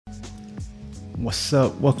What's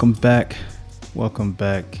up? Welcome back.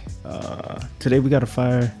 Today we got a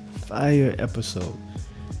fire episode.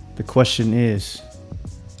 The question is,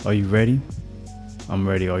 are you ready? I'm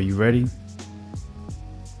ready. Are you ready?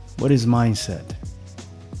 What is mindset?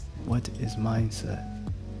 Let's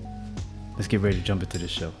get ready to jump into this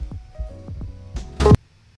show.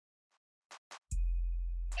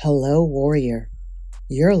 Hello, Warrior.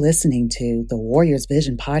 You're listening to the Warrior's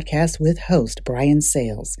Vision podcast with host Brian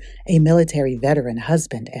Sales, a military veteran,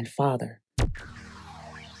 husband, and father.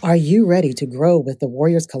 Are you ready to grow with the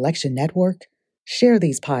Warriors Collection Network? Share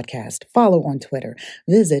these podcasts, follow on Twitter,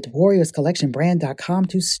 visit warriorscollectionbrand.com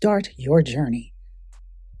to start your journey.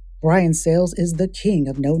 Brian Sales is the king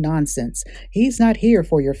of no nonsense. He's not here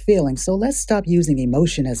for your feelings, so let's stop using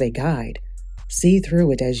emotion as a guide. See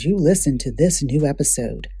through it as you listen to this new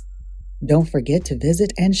episode. Don't forget to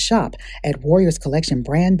visit and shop at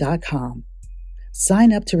warriorscollectionbrand.com.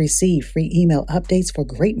 Sign up to receive free email updates for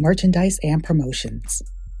great merchandise and promotions.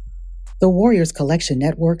 The Warriors Collection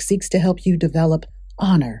Network seeks to help you develop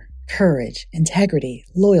honor, courage, integrity,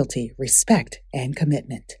 loyalty, respect, and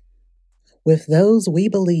commitment. With those, we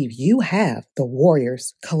believe you have the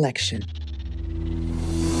Warriors Collection.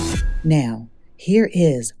 Now, here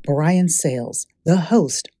is Brian Sales, the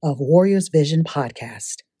host of Warriors Vision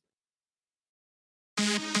Podcast.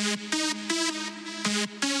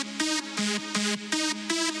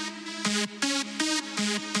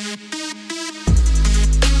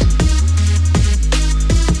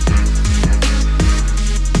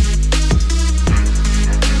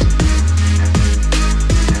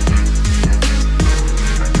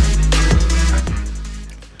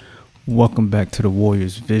 Welcome back to the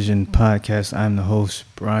Warriors Vision podcast. I'm the host,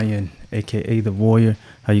 Brian, aka The Warrior.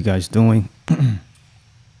 How you guys doing?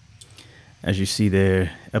 As you see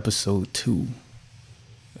there, episode 2,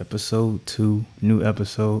 new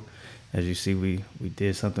episode. As you see, we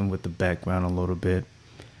did something with the background a little bit.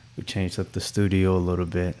 We changed up the studio a little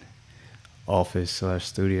bit.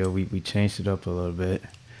 Office/studio. We changed it up a little bit.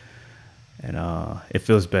 And it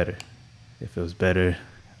feels better. It feels better.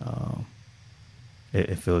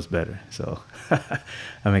 So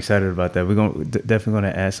I'm excited about that. We're definitely going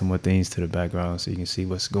to add some more things to the background so you can see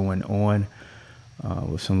what's going on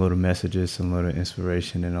with some little messages, some little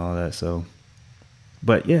inspiration and all that. So,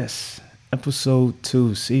 but yes, episode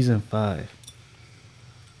 2, season 5,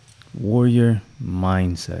 Warrior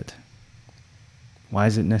Mindset. Why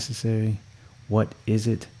is it necessary? What is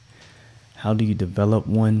it? How do you develop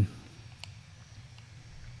one?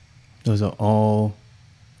 Those are all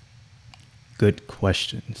good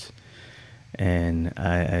questions, and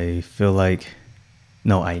I feel like,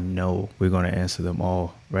 no, I know we're going to answer them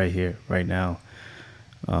all right here, right now.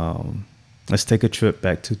 Let's take a trip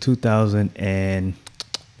back to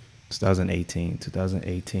 2018,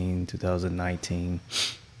 2019.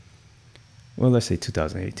 Well, let's say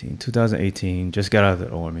 2018. Just got out of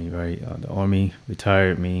the Army, right? The Army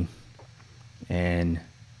retired me, and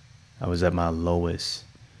I was at my lowest.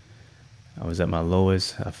 I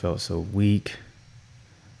felt so weak.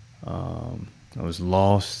 I was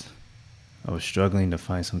lost. I was struggling to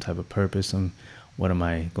find some type of purpose. What am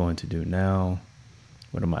I going to do now?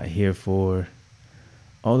 What am I here for?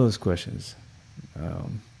 All those questions.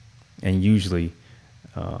 And usually,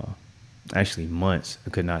 actually months, I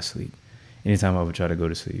could not sleep. Anytime I would try to go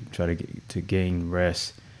to sleep, try to gain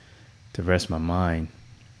rest, to rest my mind,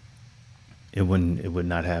 it would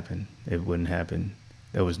not happen. It wouldn't happen.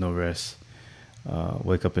 There was no rest.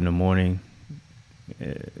 Wake up in the morning,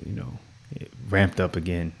 it ramped up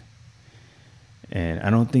again. And I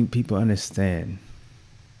don't think people understand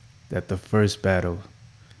that the first battle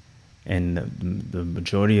and the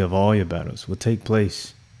majority of all your battles will take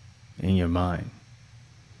place in your mind.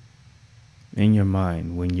 In your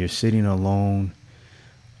mind, when you're sitting alone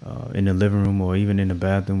in the living room or even in the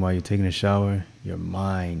bathroom while you're taking a shower, your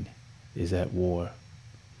mind is at war.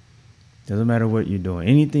 Doesn't matter what you're doing.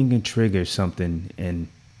 Anything can trigger something and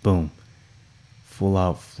boom,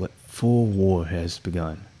 full war has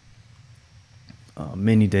begun.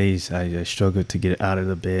 Many days I struggled to get out of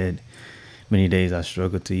the bed. Many days I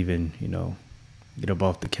struggled to even, get up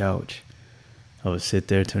off the couch. I would sit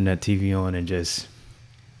there, turn that TV on, and just,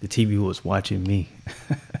 the TV was watching me.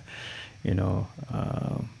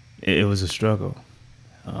 It was a struggle.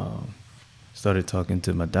 Started talking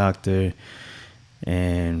to my doctor,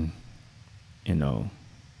 and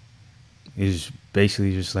it's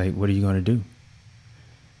basically just like, what are you going to do?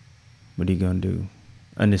 What are you going to do?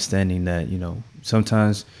 Understanding that,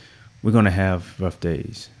 sometimes we're going to have rough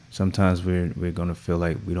days. Sometimes we're going to feel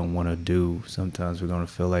like we don't want to do. Sometimes we're going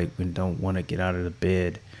to feel like we don't want to get out of the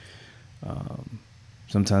bed.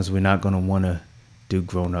 Sometimes we're not going to want to do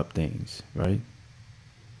grown up things, right?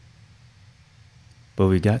 But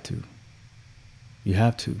we got to. You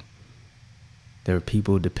have to. There are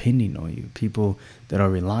people depending on you, people that are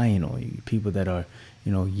relying on you, people that are,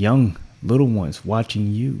 young, little ones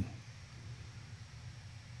watching you,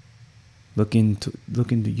 looking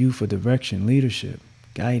to you for direction, leadership,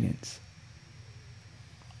 guidance.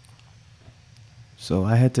 So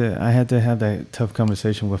I had to have that tough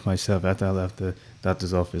conversation with myself after I left the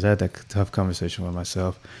doctor's office. I had that tough conversation with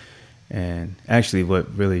myself. And actually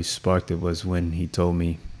what really sparked it was when he told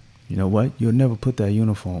me, you know what, you'll never put that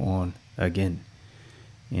uniform on again.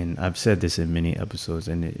 And I've said this in many episodes,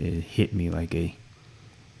 and it hit me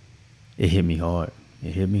it hit me hard.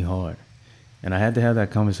 It hit me hard. And I had to have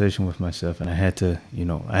that conversation with myself, and I had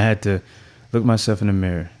to look myself in the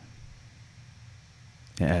mirror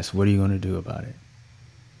and ask, what are you going to do about it?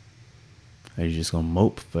 Are you just going to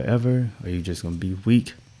mope forever? Are you just going to be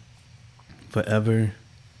weak forever?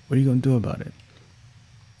 What are you going to do about it?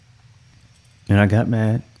 And I got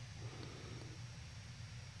mad.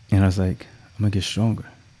 And I was like, I'm going to get stronger.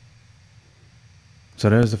 So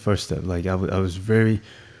that was the first step. Like I was very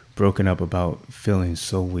broken up about feeling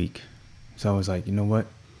so weak. So I was like, you know what?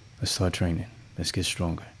 Let's start training. Let's get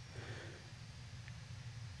stronger.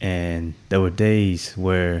 And there were days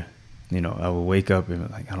where, I would wake up and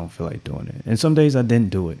like, I don't feel like doing it. And some days I didn't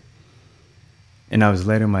do it. And I was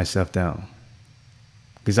letting myself down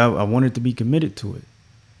because I wanted to be committed to it.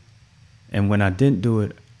 And when I didn't do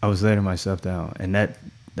it, I was letting myself down. And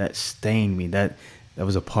that stained me. That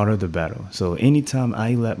was a part of the battle. So anytime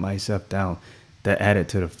I let myself down, that added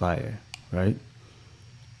to the fire, right?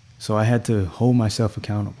 So I had to hold myself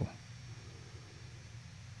accountable.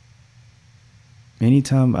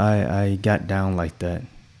 Anytime I got down like that,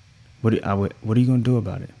 what are you going to do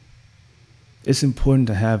about it? It's important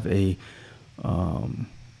to have a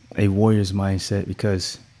warrior's mindset,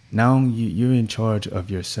 because now you're in charge of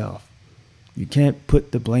yourself. You can't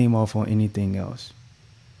put the blame off on anything else.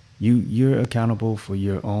 You're accountable for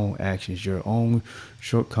your own actions, your own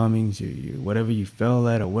shortcomings, whatever you fell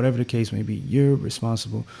at, or whatever the case may be. You're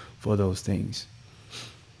responsible for those things.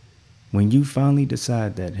 When you finally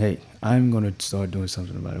decide that, hey, I'm going to start doing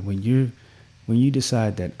something about it. When you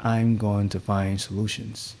decide that I'm going to find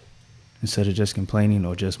solutions instead of just complaining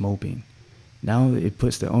or just moping, now it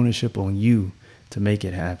puts the ownership on you to make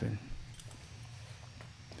it happen.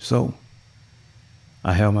 So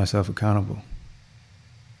I held myself accountable.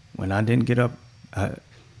 When I didn't get up,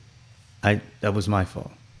 that was my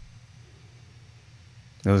fault.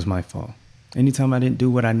 That was my fault. Anytime I didn't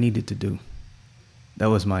do what I needed to do, that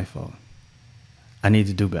was my fault. I need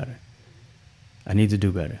to do better. I need to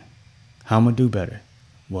do better. How am I going to do better?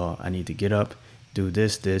 Well, I need to get up, do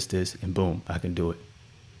this, and boom, I can do it.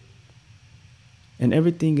 And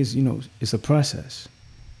everything is, it's a process.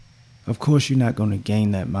 Of course, you're not going to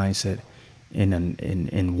gain that mindset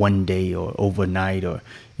in one day or overnight or,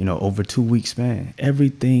 over 2 weeks span.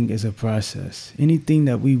 Everything is a process. Anything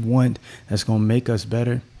that we want that's going to make us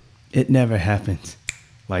better, it never happens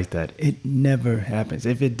like that. It never happens.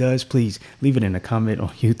 If it does, please leave it in a comment on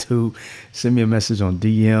YouTube. Send me a message on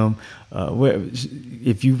DM.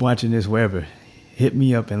 If you're watching this, wherever, hit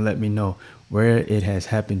me up and let me know where it has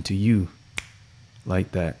happened to you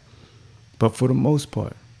like that. But for the most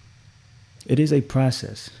part, it is a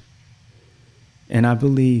process. And I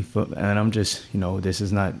believe, and I'm just, this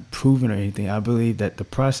is not proven or anything. I believe that the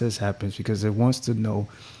process happens because it wants to know,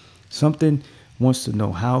 something wants to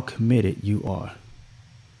know how committed you are.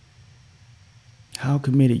 How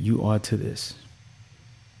committed you are to this.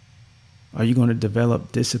 Are you going to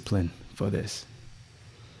develop discipline for this?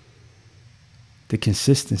 The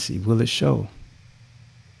consistency, will it show?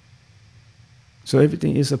 So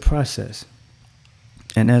everything is a process.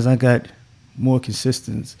 And as I got more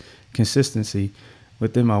consistency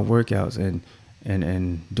within my workouts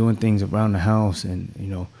and doing things around the house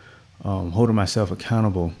and, holding myself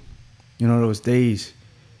accountable, those days,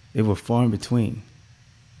 they were far in between.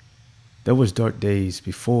 There was dark days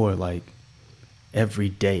before, like every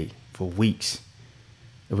day for weeks.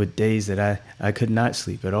 There were days that I could not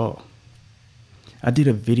sleep at all. I did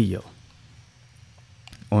a video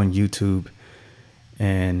on YouTube,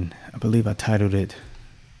 and I believe I titled it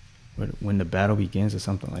When the Battle Begins or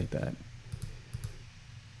something like that.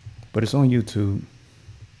 But it's on YouTube,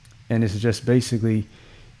 and it's just basically,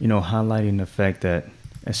 highlighting the fact that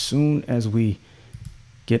as soon as we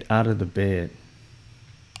get out of the bed,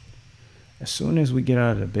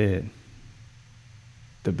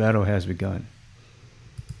 the battle has begun.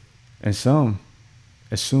 And some,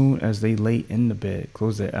 as soon as they lay in the bed,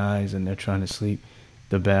 close their eyes and they're trying to sleep,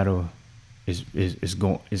 the battle is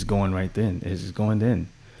going right then. Is going then,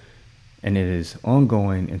 and it is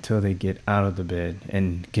ongoing until they get out of the bed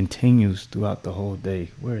and continues throughout the whole day.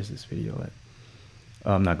 Where is this video at?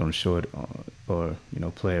 I'm not going to show it or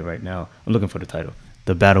play it right now. I'm looking for the title.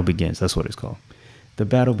 The Battle Begins. That's what it's called. The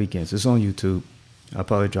Battle Begins. It's on YouTube. I'll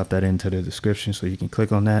probably drop that into the description so you can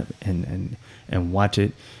click on that and watch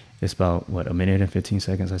it. It's about a minute and 15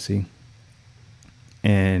 seconds I see.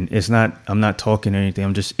 And I'm not talking or anything.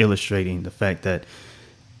 I'm just illustrating the fact that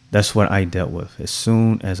that's what I dealt with. As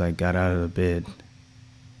soon as I got out of the bed,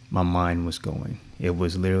 my mind was going. It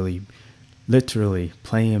was literally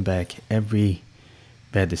playing back every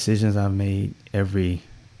bad decisions I've made, every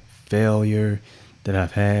failure that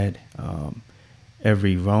I've had,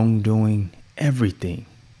 every wrongdoing, everything.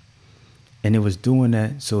 And it was doing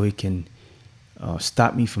that so it can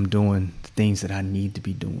stop me from doing the things that I need to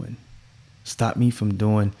be doing. Stop me from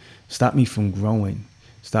growing, stop me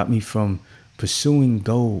from pursuing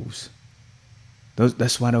goals.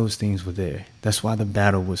 That's why those things were there. That's why the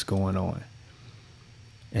battle was going on.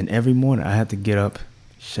 And every morning I had to get up,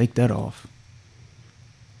 shake that off,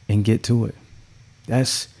 and get to it.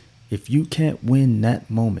 If you can't win that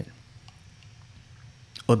moment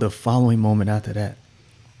or the following moment after that,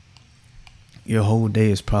 your whole day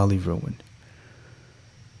is probably ruined.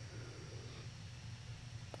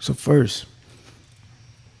 So first,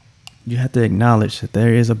 you have to acknowledge that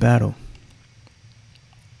there is a battle.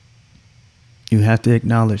 You have to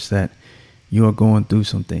acknowledge that you are going through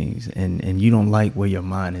some things and you don't like where your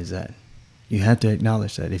mind is at. You have to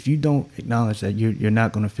acknowledge that. If you don't acknowledge that, you're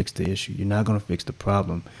not going to fix the issue. You're not going to fix the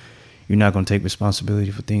problem. You're not going to take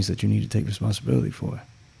responsibility for things that you need to take responsibility for.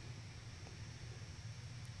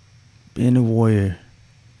 Being a warrior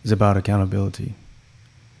is about accountability,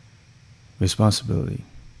 responsibility,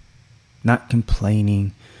 not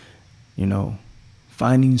complaining,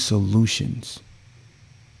 finding solutions.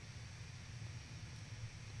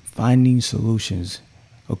 Finding solutions.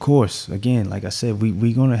 Of course, again, like I said,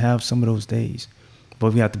 we're going to have some of those days,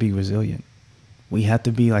 but we have to be resilient. We have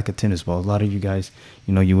to be like a tennis ball. A lot of you guys,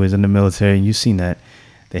 you was in the military and you've seen that.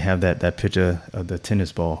 They have that picture of the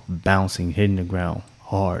tennis ball bouncing, hitting the ground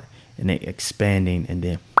hard, and then expanding and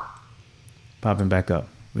then popping back up.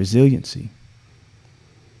 Resiliency.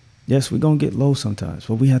 Yes, we're going to get low sometimes,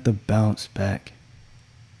 but we have to bounce back.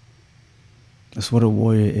 That's what a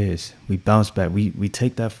warrior is. We bounce back. We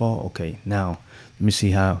take that fall. Okay, now let me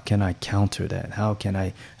see how can I counter that? How can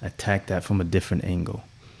I attack that from a different angle?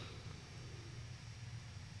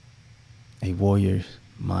 A warrior's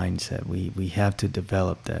mindset. We have to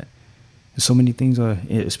develop that. And so many things are,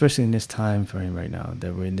 especially in this time frame right now,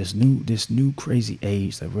 that we're in this new crazy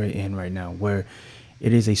age that we're in right now, where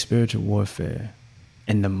it is a spiritual warfare,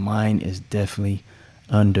 and the mind is definitely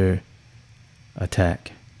under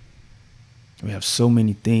attack. We have so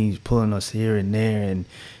many things pulling us here and there,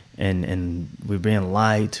 and we're being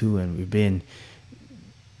lied to, and we're being,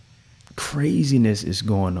 craziness is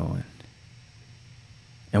going on.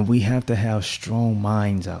 And we have to have strong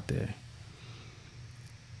minds out there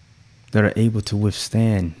that are able to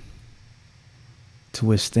withstand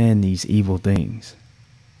these evil things,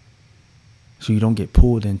 so you don't get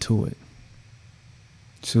pulled into it.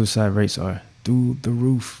 Suicide rates are through the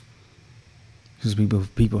roof because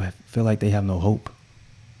people feel like they have no hope.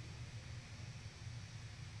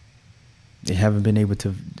 They haven't been able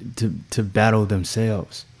to battle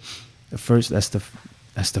themselves. That's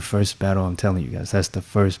the first battle. I'm telling you guys, that's the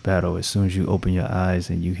first battle. As soon as you open your eyes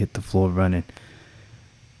and you hit the floor running,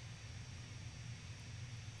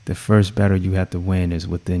 the first battle you have to win is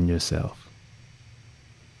within yourself.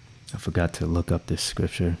 I forgot to look up this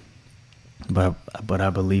scripture, but I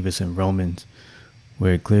believe it's in Romans,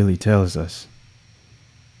 where it clearly tells us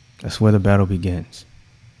that's where the battle begins.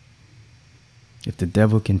 If the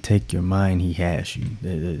devil can take your mind, he has you.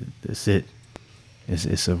 That's it.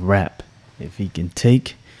 It's a wrap. If he can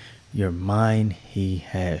take your mind, he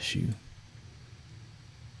has you.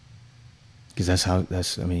 Because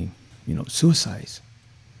suicides,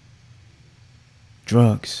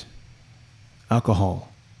 drugs,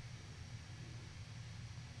 alcohol.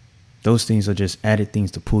 Those things are just added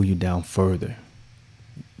things to pull you down further.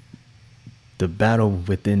 The battle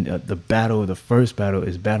the first battle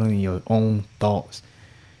is battling your own thoughts.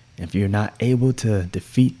 If you're not able to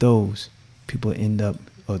defeat those, people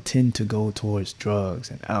tend to go towards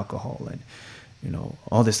drugs and alcohol and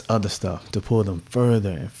all this other stuff to pull them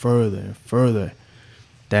further and further and further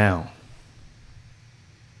down.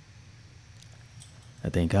 I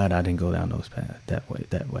thank God I didn't go down those paths that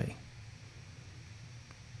way.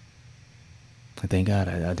 I thank God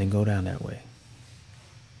I didn't go down that way.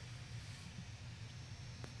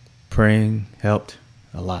 Praying helped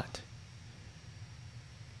a lot.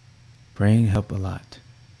 Praying helped a lot.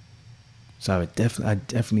 So I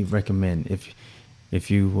definitely recommend, if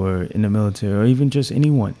you were in the military, or even just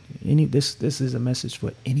anyone, this is a message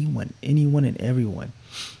for anyone and everyone.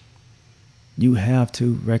 You have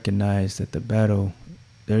to recognize that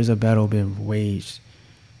there's a battle being waged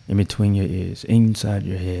in between your ears, inside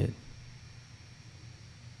your head,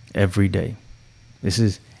 every day. This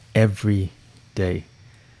is every day.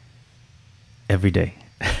 Every day.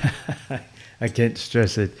 I can't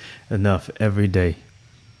stress it enough. Every day.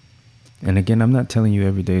 And again, I'm not telling you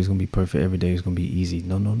every day is going to be perfect. Every day is going to be easy.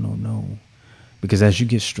 No. Because as you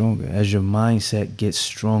get stronger, as your mindset gets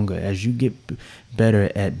stronger, as you get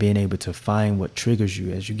better at being able to find what triggers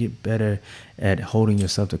you, as you get better at holding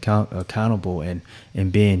yourself accountable and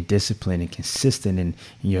being disciplined and consistent in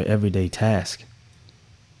your everyday task,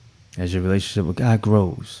 as your relationship with God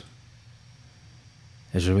grows,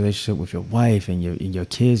 as your relationship with your wife and your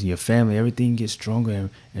kids and your family, everything gets stronger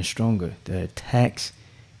and stronger. The attacks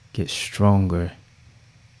get stronger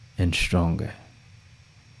and stronger.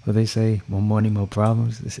 What they say, more money, more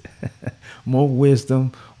problems, more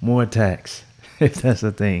wisdom, more attacks, if that's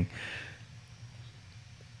a thing.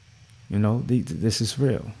 This is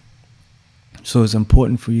real. So it's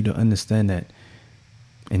important for you to understand that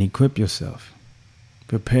and equip yourself.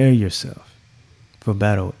 Prepare yourself for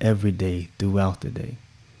battle every day, throughout the day.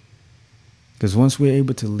 Because once we're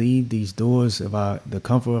able to leave these doors of the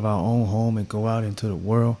comfort of our own home and go out into the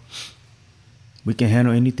world, we can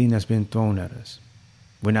handle anything that's been thrown at us.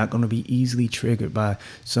 We're not going to be easily triggered by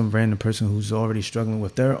some random person who's already struggling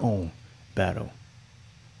with their own battle.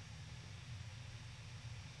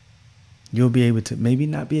 You'll be able to,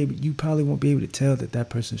 you probably won't be able to tell that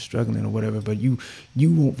person's struggling or whatever, but you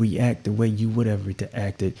won't react the way you would have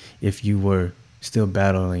reacted if you were still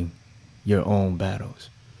battling your own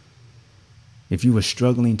battles. If you were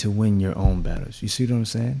struggling to win your own battles. You see what I'm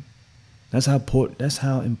saying? That's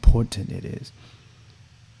how important it is.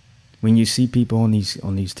 When you see people on these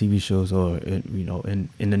TV shows, or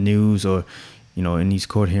in the news, or in these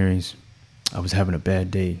court hearings, I was having a bad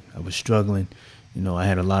day. I was struggling. I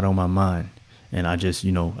had a lot on my mind, and I just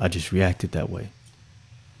reacted that way.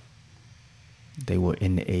 They were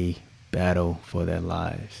in a battle for their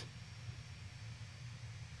lives.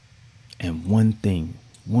 And one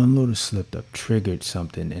little slip up triggered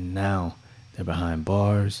something, and now they're behind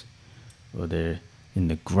bars, or they're in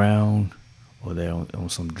the ground, or they're on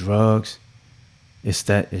some drugs. It's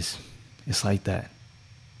like that.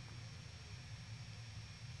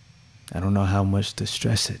 I don't know how much to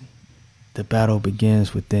stress it. The battle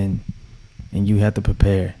begins within, and you have to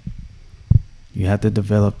prepare. You have to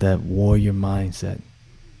develop that warrior mindset,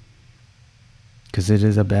 because it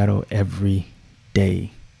is a battle every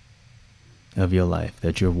day of your life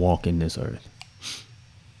that you're walking this earth.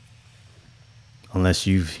 Unless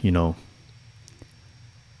even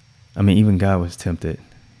God was tempted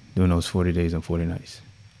during those 40 days and 40 nights.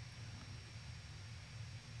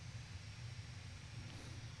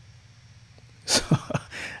 So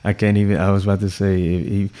I was about to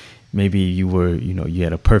say, maybe you were, you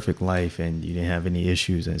had a perfect life and you didn't have any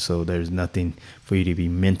issues, and so there's nothing for you to be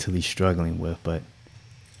mentally struggling with, but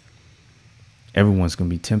everyone's going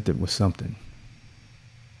to be tempted with something.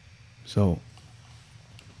 So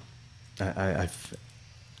I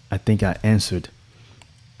think I answered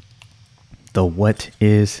the what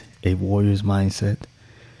is a warrior's mindset.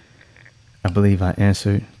 I believe I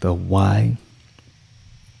answered the why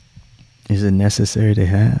is it necessary to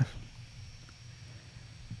have,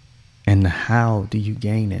 and the how do you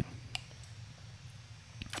gain it.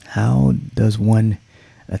 How does one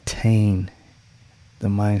attain the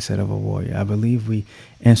mindset of a warrior? I believe we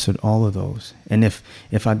answered all of those. And if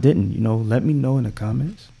I didn't, let me know in the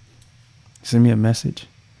comments. Send me a message.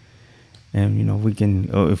 And, we can,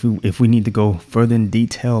 if we need to go further in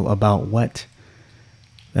detail about what,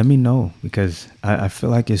 let me know, because I feel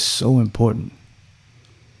like it's so important.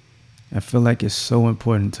 I feel like it's so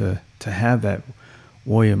important to have that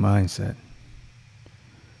warrior mindset.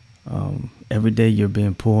 Every day you're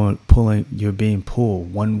being pulled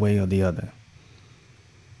one way or the other.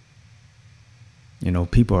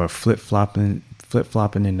 People are flip-flopping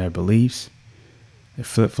in their beliefs. They're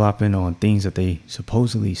flip-flopping on things that they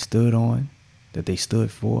supposedly stood on, that they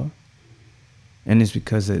stood for. And it's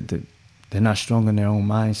because they're not strong in their own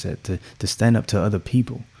mindset to stand up to other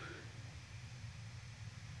people.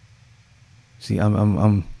 See,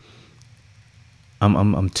 I'm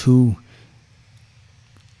too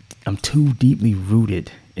deeply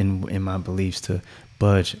rooted in my beliefs to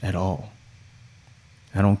budge at all.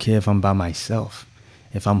 I don't care if I'm by myself.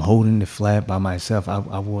 If I'm holding the flag by myself, I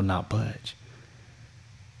will not budge.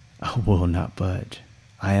 I will not budge.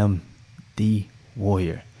 I am the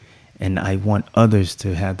warrior. And I want others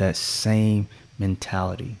to have that same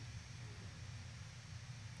mentality.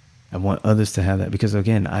 I want others to have that because,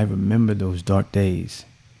 again, I remember those dark days.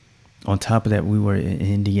 On top of that, we were in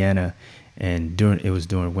Indiana, and it was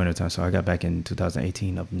during wintertime. So I got back in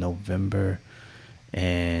 2018 of November,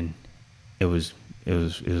 and it was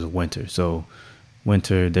a winter. So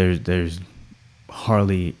winter, there's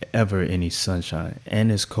hardly ever any sunshine,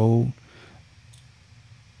 and it's cold.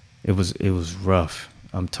 It was rough.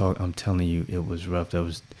 I'm telling you, it was rough. There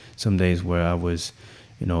was some days where I was,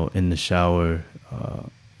 in the shower,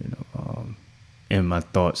 and my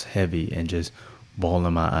thoughts heavy and just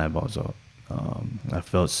bawling my eyeballs out. I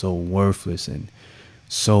felt so worthless and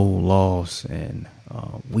so lost and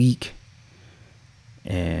weak.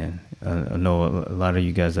 And I know a lot of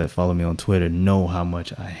you guys that follow me on Twitter know how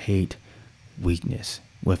much I hate weakness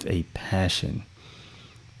with a passion,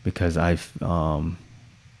 because I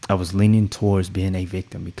was leaning towards being a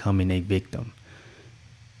victim, becoming a victim.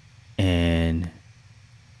 And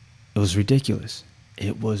it was ridiculous.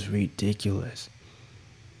 It was ridiculous.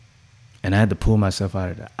 And I had to pull myself out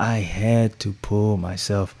of that. I had to pull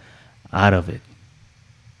myself out of it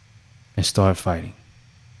and start fighting.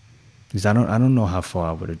 Because I don't know how far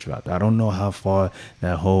I would have dropped. I don't know how far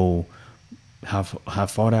that hole, how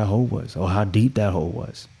far that hole was, or how deep that hole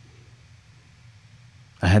was.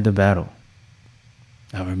 I had to battle.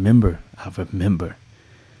 I remember.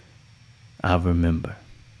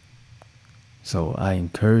 So I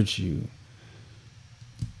encourage you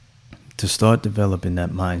to start developing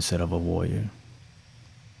that mindset of a warrior.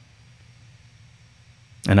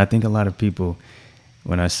 And I think a lot of people,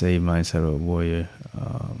 when I say mindset of a warrior,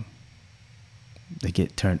 they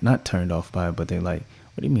get not turned off by it, but they're like,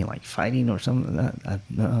 what do you mean, like fighting or something?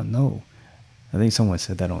 No. I think someone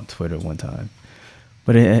said that on Twitter one time.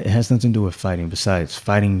 But it has nothing to do with fighting, besides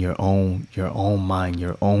fighting your own mind,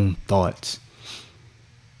 your own thoughts.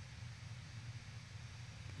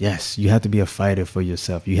 Yes, you have to be a fighter for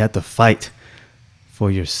yourself. You have to fight for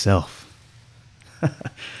yourself. And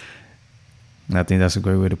I think that's a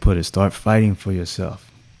great way to put it. Start fighting for yourself.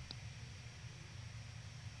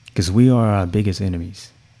 Because we are our biggest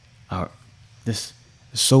enemies. This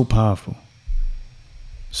is so powerful.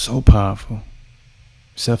 So powerful.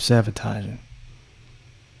 Self-sabotaging.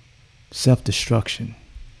 Self-destruction.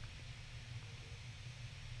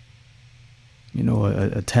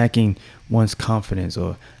 Attacking one's confidence,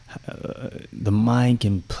 or the mind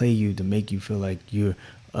can play you to make you feel like you're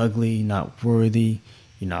ugly, not worthy,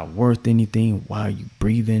 you're not worth anything. Why are you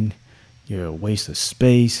breathing? You're a waste of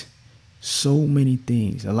space. So many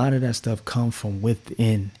things. A lot of that stuff comes from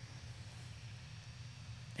within,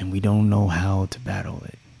 and we don't know how to battle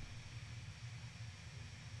it.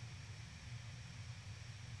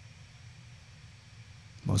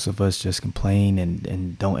 Most of us just complain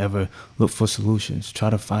and don't ever look for solutions,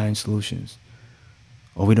 try to find solutions.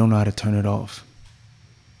 Or we don't know how to turn it off.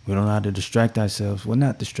 We don't know how to distract ourselves. Well,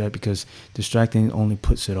 not distract, because distracting only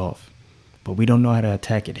puts it off. But we don't know how to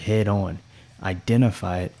attack it head on,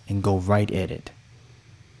 identify it, and go right at it.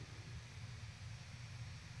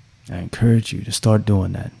 I encourage you to start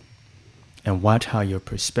doing that. And watch how your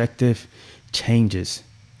perspective changes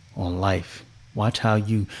on life. Watch how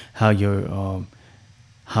you,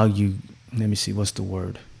 let me see, what's the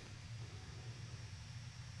word?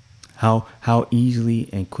 How easily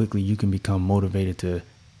and quickly you can become motivated to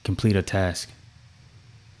complete a task.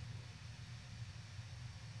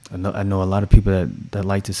 I know a lot of people that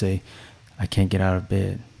like to say, I can't get out of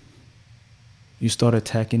bed. You start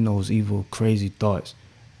attacking those evil, crazy thoughts,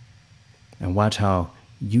 and watch how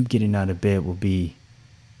you getting out of bed will be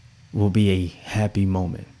a happy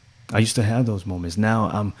moment. I used to have those moments.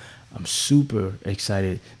 Now I'm super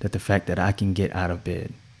excited that the fact that I can get out of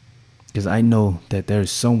bed, because I know that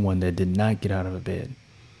there's someone that did not get out of bed.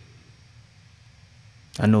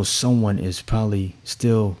 I know someone is probably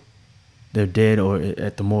still, they're dead or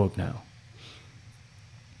at the morgue now.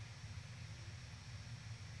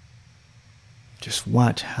 Just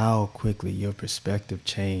watch how quickly your perspective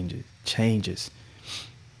changes.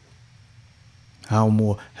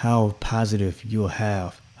 How positive you'll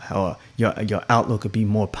have, how your outlook will be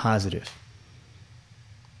more positive.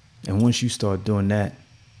 And once you start doing that,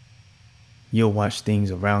 you'll watch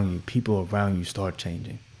things around you, people around you start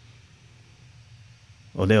changing.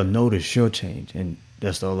 Or they'll notice your change, and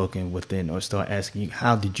they'll start looking within or start asking you,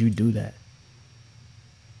 how did you do that?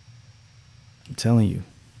 I'm telling you,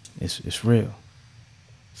 it's real.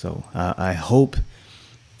 So I hope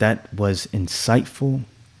that was insightful.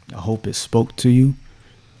 I hope it spoke to you.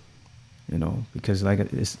 because like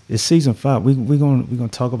it's season 5. We're gonna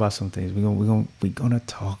talk about some things. We're gonna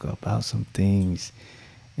talk about some things,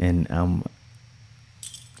 and I'm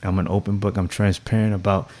an open book. I'm transparent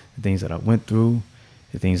about the things that I went through,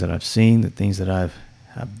 the things that I've seen, the things that I've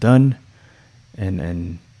done,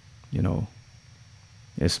 and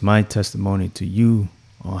it's my testimony to you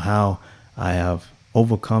on how I have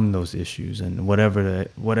overcome those issues and whatever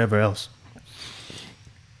else.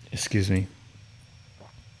 Excuse me.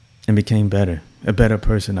 And became a better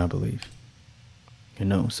person, I believe.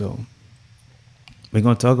 So we're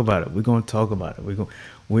gonna talk about it. We're going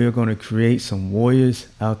to create some warriors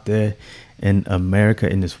out there in America,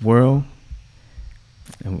 in this world,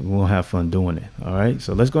 and we'll have fun doing it. All right.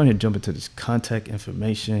 So let's go ahead and jump into this contact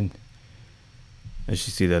information. As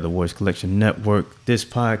you see there, the Warriors Collection Network. This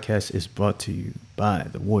podcast is brought to you by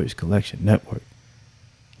the Warriors Collection Network.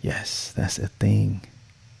 Yes, that's a thing.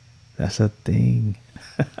 That's a thing.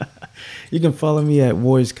 You can follow me at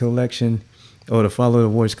Warriors Collection, or to follow the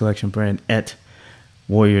Warriors Collection brand at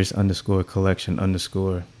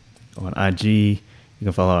Warriors_Collection_ on IG. You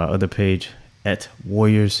can follow our other page at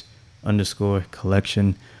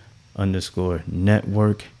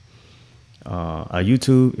Warriors_Collection_Network. Our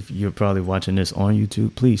YouTube, if you're probably watching this on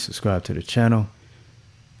YouTube, please subscribe to the channel.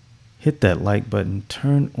 Hit that like button.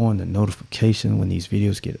 Turn on the notification when these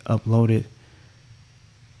videos get uploaded.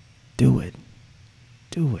 Do it.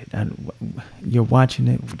 You're watching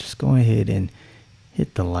it. Just go ahead and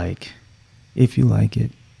hit the like. If you like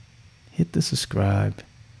it, hit the subscribe.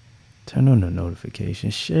 Turn on the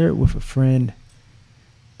notifications. Share it with a friend.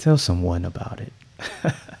 Tell someone about it.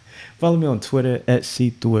 Follow me on Twitter at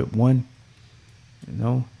SeeThroughIt1.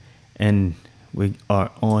 And we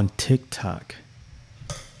are on TikTok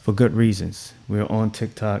for good reasons. We're on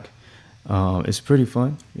TikTok. It's pretty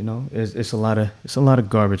fun. It's a lot of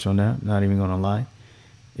garbage on there. Not even gonna lie.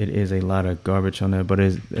 It is a lot of garbage on there, but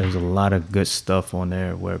there's a lot of good stuff on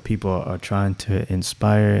there where people are trying to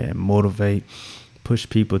inspire and motivate, push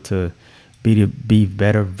people to be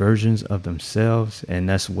better versions of themselves. And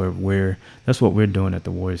that's what we're doing at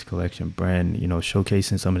the Warriors Collection brand,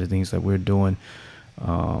 showcasing some of the things that we're doing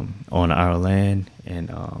on our land and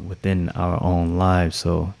within our own lives.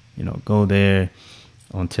 So, go there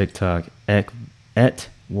on TikTok at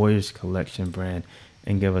Warriors Collection brand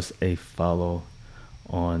and give us a follow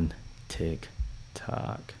on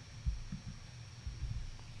TikTok.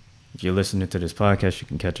 If you're listening to this podcast, you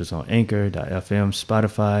can catch us on Anchor.fm,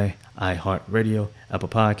 Spotify, iHeartRadio, Apple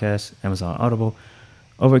Podcasts, Amazon Audible,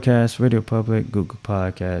 Overcast, Radio Public, Google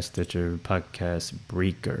Podcasts, Stitcher, Podcast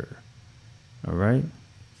Breaker. All right?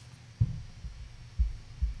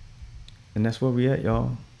 And that's where we at,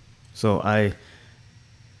 y'all. So I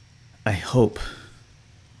hope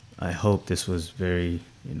this was very,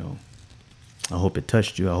 I hope it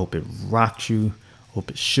touched you. I hope it rocked you. I hope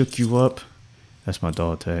it shook you up. That's my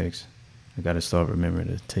dog tags. I got to start remembering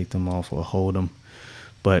to take them off or hold them.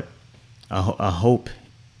 But I hope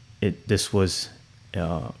this was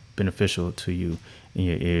beneficial to you in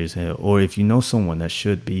your ears. Or if you know someone that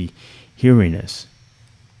should be hearing this,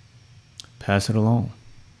 pass it along.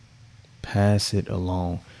 Pass it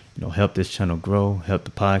along. Help this channel grow. Help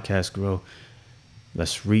the podcast grow.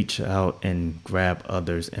 Let's reach out and grab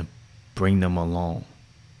others and bring them along.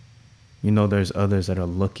 There's others that are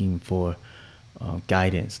looking for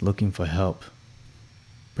guidance, looking for help.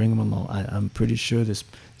 Bring them along. I'm pretty sure this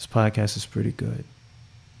podcast is pretty good.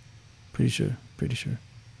 Pretty sure.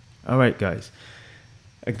 All right, guys.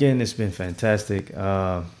 Again, it's been fantastic.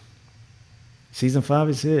 Season 5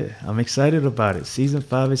 is here. I'm excited about it. Season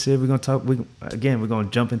 5 is here. We're gonna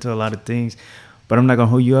jump into a lot of things, but I'm not gonna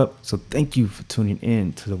hold you up. So thank you for tuning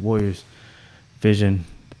in to the Warriors Vision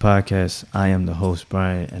podcast. I am the host,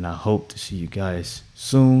 Brian, and I hope to see you guys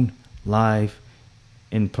soon, live,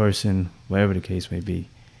 in person, wherever the case may be.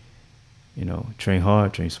 Train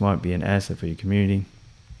hard, train smart, be an asset for your community.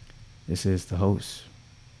 This is the host,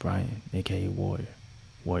 Brian, aka Warrior.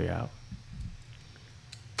 Warrior out.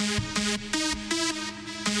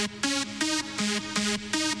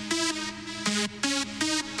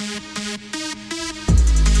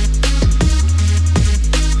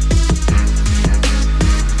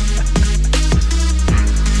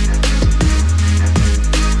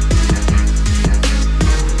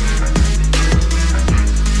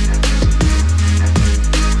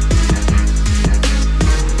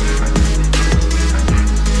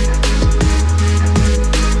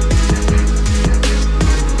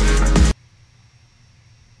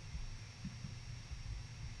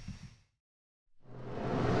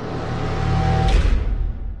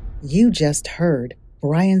 You just heard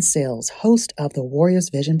Brian Sales, host of the Warriors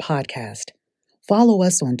Vision podcast. Follow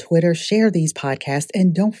us on Twitter, share these podcasts,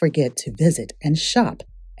 and don't forget to visit and shop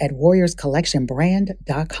at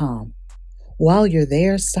warriorscollectionbrand.com. While you're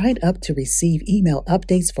there, sign up to receive email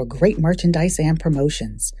updates for great merchandise and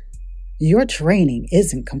promotions. Your training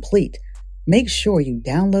isn't complete. Make sure you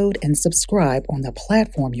download and subscribe on the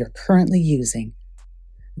platform you're currently using.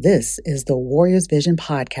 This is the Warriors Vision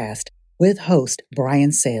Podcast with host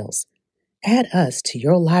Brian Sales. Add us to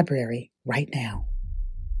your library right now.